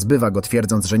 Kea zbywa go,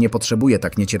 twierdząc, że nie potrzebuje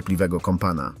tak niecierpliwego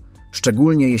kompana,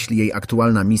 szczególnie jeśli jej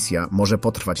aktualna misja może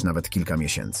potrwać nawet kilka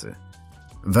miesięcy.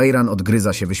 Veyran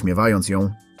odgryza się, wyśmiewając ją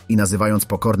i nazywając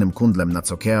pokornym kundlem, na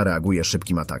co Kea reaguje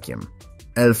szybkim atakiem.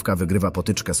 Elfka wygrywa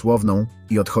potyczkę słowną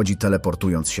i odchodzi,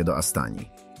 teleportując się do Astanii.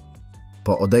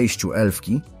 Po odejściu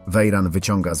elfki, Veyran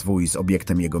wyciąga zwój z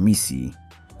obiektem jego misji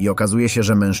i okazuje się,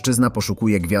 że mężczyzna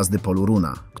poszukuje gwiazdy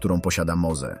Poluruna, którą posiada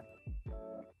Mose.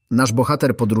 Nasz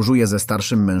bohater podróżuje ze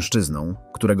starszym mężczyzną,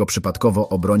 którego przypadkowo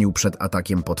obronił przed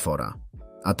atakiem potwora,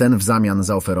 a ten w zamian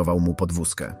zaoferował mu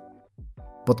podwózkę.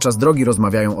 Podczas drogi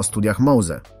rozmawiają o studiach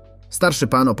Mose. Starszy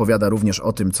pan opowiada również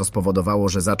o tym, co spowodowało,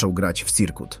 że zaczął grać w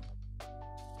cirkut.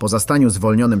 Po zastaniu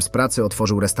zwolnionym z pracy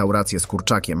otworzył restaurację z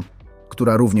kurczakiem,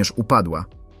 która również upadła,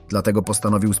 dlatego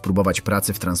postanowił spróbować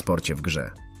pracy w transporcie w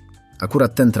grze.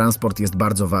 Akurat ten transport jest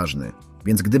bardzo ważny,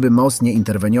 więc gdyby Mose nie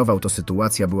interweniował, to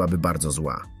sytuacja byłaby bardzo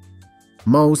zła.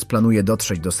 Mose planuje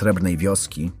dotrzeć do Srebrnej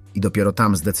Wioski i dopiero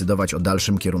tam zdecydować o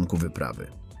dalszym kierunku wyprawy.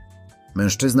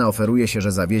 Mężczyzna oferuje się,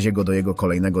 że zawiezie go do jego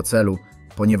kolejnego celu,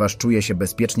 ponieważ czuje się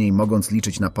bezpieczniej, mogąc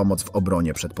liczyć na pomoc w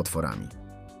obronie przed potworami.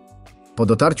 Po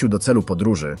dotarciu do celu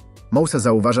podróży, Mose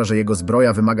zauważa, że jego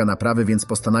zbroja wymaga naprawy, więc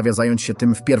postanawia zająć się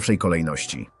tym w pierwszej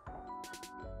kolejności.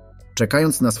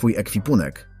 Czekając na swój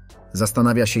ekwipunek,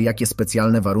 zastanawia się, jakie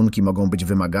specjalne warunki mogą być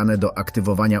wymagane do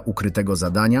aktywowania ukrytego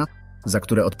zadania, za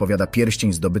które odpowiada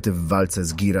pierścień zdobyty w walce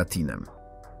z Giratinem.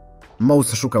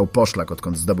 Mose szukał poszlak,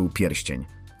 odkąd zdobył pierścień,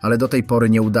 ale do tej pory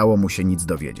nie udało mu się nic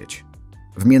dowiedzieć.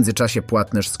 W międzyczasie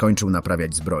płatnerz skończył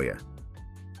naprawiać zbroję.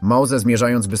 Mose,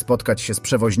 zmierzając, by spotkać się z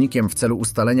przewoźnikiem w celu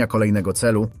ustalenia kolejnego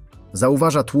celu,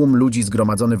 zauważa tłum ludzi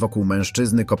zgromadzony wokół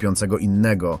mężczyzny kopiącego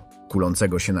innego,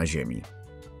 kulącego się na ziemi.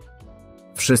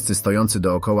 Wszyscy stojący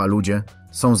dookoła ludzie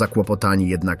są zakłopotani,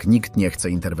 jednak nikt nie chce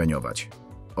interweniować.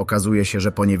 Okazuje się,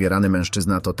 że poniewierany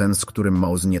mężczyzna to ten, z którym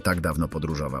Mose nie tak dawno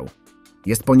podróżował.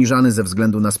 Jest poniżany ze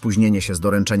względu na spóźnienie się z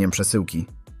doręczeniem przesyłki,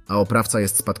 a oprawca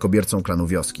jest spadkobiercą klanu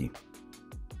wioski.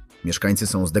 Mieszkańcy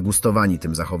są zdegustowani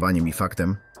tym zachowaniem i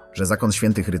faktem, że zakon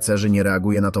świętych rycerzy nie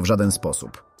reaguje na to w żaden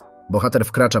sposób. Bohater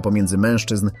wkracza pomiędzy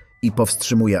mężczyzn i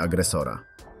powstrzymuje agresora.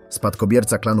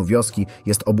 Spadkobierca klanu wioski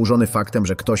jest oburzony faktem,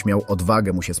 że ktoś miał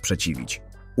odwagę mu się sprzeciwić.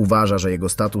 Uważa, że jego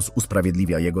status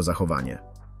usprawiedliwia jego zachowanie.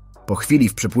 Po chwili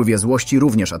w przypływie złości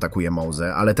również atakuje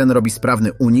Mose, ale ten robi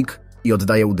sprawny unik i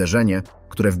oddaje uderzenie,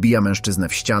 które wbija mężczyznę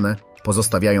w ścianę,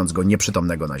 pozostawiając go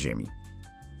nieprzytomnego na ziemi.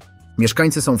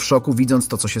 Mieszkańcy są w szoku, widząc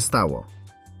to, co się stało.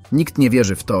 Nikt nie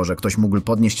wierzy w to, że ktoś mógł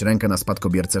podnieść rękę na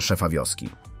spadkobiercę szefa wioski,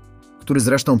 który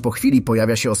zresztą po chwili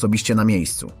pojawia się osobiście na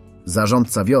miejscu.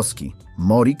 Zarządca wioski,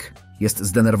 Morik, jest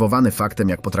zdenerwowany faktem,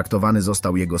 jak potraktowany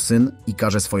został jego syn i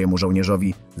każe swojemu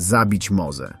żołnierzowi zabić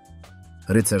Mose.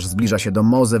 Rycerz zbliża się do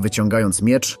Mose, wyciągając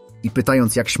miecz i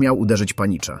pytając, jak śmiał uderzyć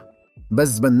panicza.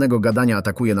 Bez zbędnego gadania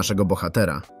atakuje naszego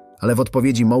bohatera, ale w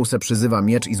odpowiedzi Mose przyzywa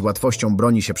miecz i z łatwością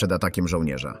broni się przed atakiem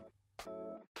żołnierza.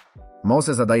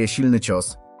 Mose zadaje silny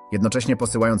cios, jednocześnie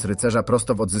posyłając rycerza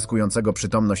prosto w odzyskującego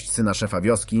przytomność syna szefa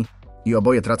wioski i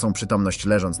oboje tracą przytomność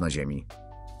leżąc na ziemi.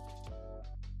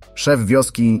 Szef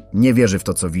wioski nie wierzy w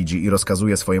to, co widzi i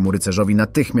rozkazuje swojemu rycerzowi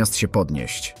natychmiast się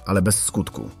podnieść, ale bez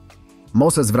skutku.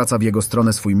 Mose zwraca w jego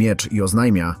stronę swój miecz i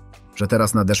oznajmia, że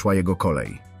teraz nadeszła jego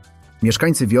kolej.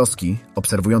 Mieszkańcy wioski,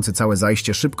 obserwujący całe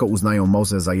zajście, szybko uznają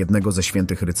Mose za jednego ze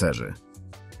świętych rycerzy.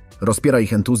 Rozpiera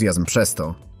ich entuzjazm przez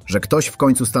to, że ktoś w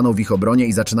końcu stanął w ich obronie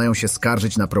i zaczynają się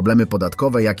skarżyć na problemy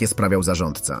podatkowe, jakie sprawiał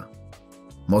zarządca.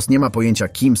 Mose nie ma pojęcia,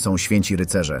 kim są święci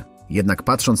rycerze, jednak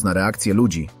patrząc na reakcję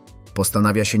ludzi,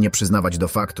 postanawia się nie przyznawać do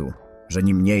faktu, że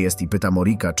nim nie jest i pyta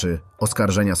Morika, czy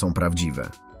oskarżenia są prawdziwe.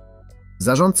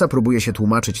 Zarządca próbuje się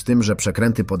tłumaczyć tym, że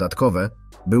przekręty podatkowe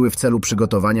były w celu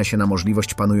przygotowania się na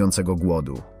możliwość panującego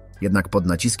głodu. Jednak pod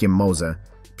naciskiem Mose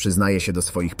przyznaje się do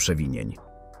swoich przewinień.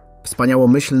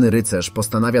 Wspaniałomyślny rycerz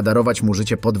postanawia darować mu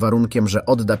życie pod warunkiem, że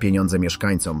odda pieniądze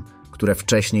mieszkańcom, które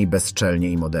wcześniej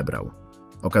bezczelnie im odebrał.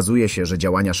 Okazuje się, że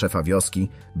działania szefa wioski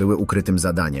były ukrytym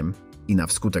zadaniem i na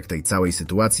wskutek tej całej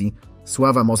sytuacji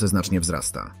sława Mose znacznie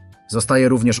wzrasta. Zostaje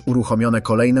również uruchomione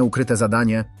kolejne ukryte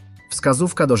zadanie,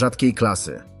 wskazówka do rzadkiej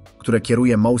klasy, które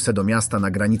kieruje Mose do miasta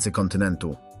na granicy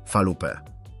kontynentu, Falupę.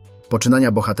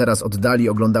 Poczynania bohatera z oddali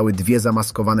oglądały dwie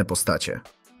zamaskowane postacie,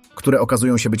 które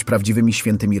okazują się być prawdziwymi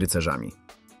świętymi rycerzami.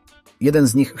 Jeden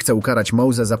z nich chce ukarać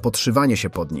Mose za podszywanie się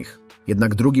pod nich,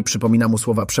 jednak drugi przypomina mu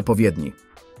słowa przepowiedni,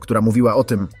 która mówiła o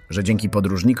tym, że dzięki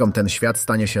podróżnikom ten świat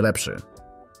stanie się lepszy.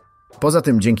 Poza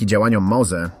tym dzięki działaniom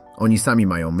Mose oni sami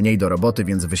mają mniej do roboty,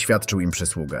 więc wyświadczył im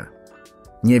przysługę.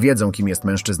 Nie wiedzą, kim jest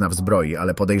mężczyzna w zbroi,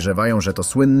 ale podejrzewają, że to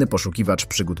słynny poszukiwacz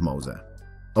przygód Mose.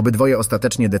 Obydwoje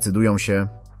ostatecznie decydują się,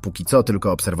 póki co,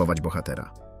 tylko obserwować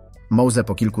bohatera. Mose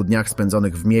po kilku dniach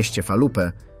spędzonych w mieście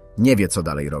Falupę nie wie, co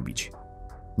dalej robić.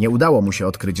 Nie udało mu się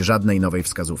odkryć żadnej nowej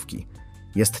wskazówki.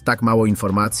 Jest tak mało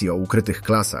informacji o ukrytych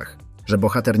klasach, że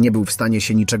bohater nie był w stanie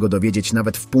się niczego dowiedzieć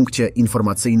nawet w punkcie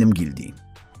informacyjnym gildii.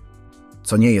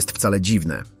 Co nie jest wcale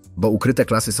dziwne, bo ukryte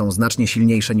klasy są znacznie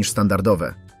silniejsze niż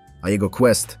standardowe, a jego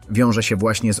quest wiąże się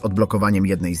właśnie z odblokowaniem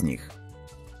jednej z nich.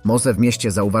 Mose w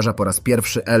mieście zauważa po raz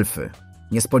pierwszy elfy.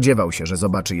 Nie spodziewał się, że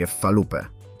zobaczy je w Falupę.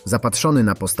 Zapatrzony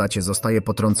na postacie, zostaje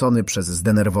potrącony przez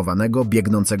zdenerwowanego,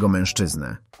 biegnącego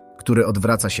mężczyznę, który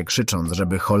odwraca się krzycząc,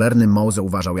 żeby cholerny Mose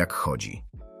uważał, jak chodzi.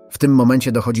 W tym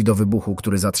momencie dochodzi do wybuchu,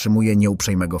 który zatrzymuje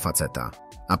nieuprzejmego faceta,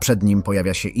 a przed nim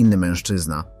pojawia się inny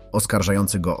mężczyzna,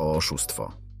 oskarżający go o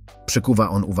oszustwo. Przykuwa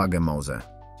on uwagę Mose,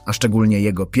 a szczególnie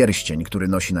jego pierścień, który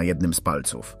nosi na jednym z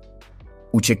palców.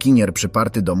 Uciekinier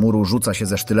przyparty do muru rzuca się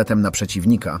ze sztyletem na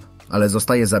przeciwnika, ale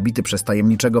zostaje zabity przez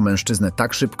tajemniczego mężczyznę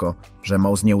tak szybko, że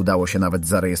Mose nie udało się nawet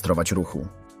zarejestrować ruchu.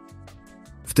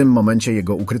 W tym momencie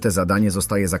jego ukryte zadanie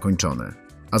zostaje zakończone,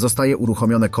 a zostaje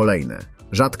uruchomione kolejne,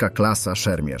 rzadka klasa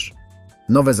szermierz.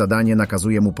 Nowe zadanie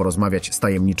nakazuje mu porozmawiać z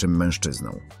tajemniczym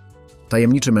mężczyzną.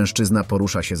 Tajemniczy mężczyzna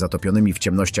porusza się zatopionymi w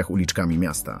ciemnościach uliczkami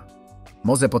miasta.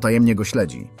 Mose potajemnie go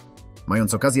śledzi.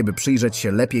 Mając okazję, by przyjrzeć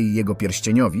się lepiej jego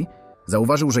pierścieniowi,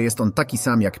 zauważył, że jest on taki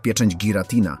sam jak pieczęć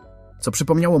Giratina, co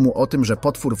przypomniało mu o tym, że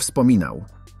potwór wspominał,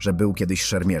 że był kiedyś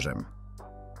szermierzem.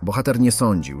 Bohater nie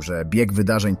sądził, że bieg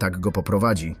wydarzeń tak go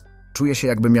poprowadzi. Czuje się,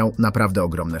 jakby miał naprawdę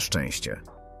ogromne szczęście.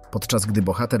 Podczas gdy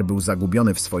bohater był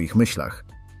zagubiony w swoich myślach,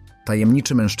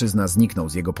 tajemniczy mężczyzna zniknął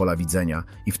z jego pola widzenia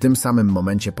i w tym samym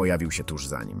momencie pojawił się tuż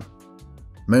za nim.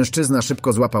 Mężczyzna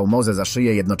szybko złapał Mose za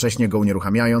szyję, jednocześnie go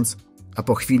unieruchamiając, a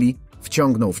po chwili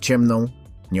wciągnął w ciemną,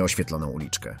 nieoświetloną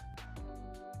uliczkę.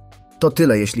 To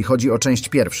tyle, jeśli chodzi o część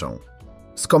pierwszą.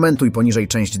 Skomentuj poniżej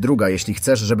część druga, jeśli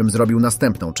chcesz, żebym zrobił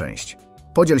następną część.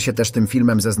 Podziel się też tym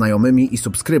filmem ze znajomymi i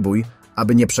subskrybuj,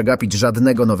 aby nie przegapić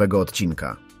żadnego nowego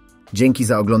odcinka. Dzięki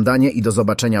za oglądanie i do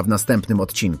zobaczenia w następnym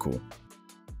odcinku.